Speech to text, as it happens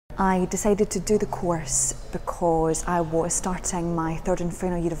I decided to do the course because I was starting my third and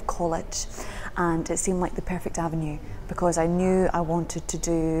final year of college, and it seemed like the perfect avenue because I knew I wanted to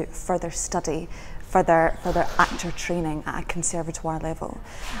do further study, further actor training at a conservatoire level.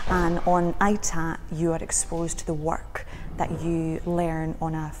 And on ITAT you are exposed to the work that you learn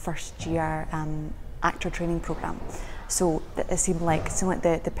on a first year actor training programme. So it seemed like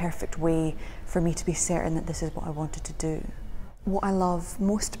the perfect way for me to be certain that this is what I wanted to do. What I love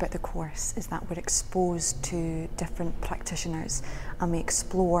most about the course is that we're exposed to different practitioners and we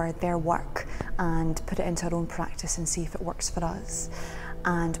explore their work and put it into our own practice and see if it works for us.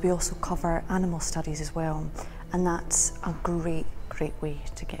 And we also cover animal studies as well, and that's a great way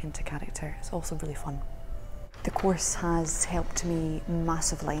to get into character. It's also really fun. The course has helped me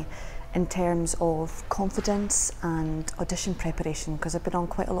massively in terms of confidence and audition preparation, because I've been on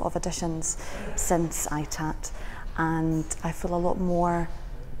quite a lot of auditions since ITAT, and I feel a lot more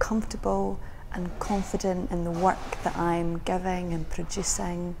comfortable and confident in the work that I'm giving and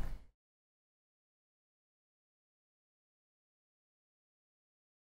producing.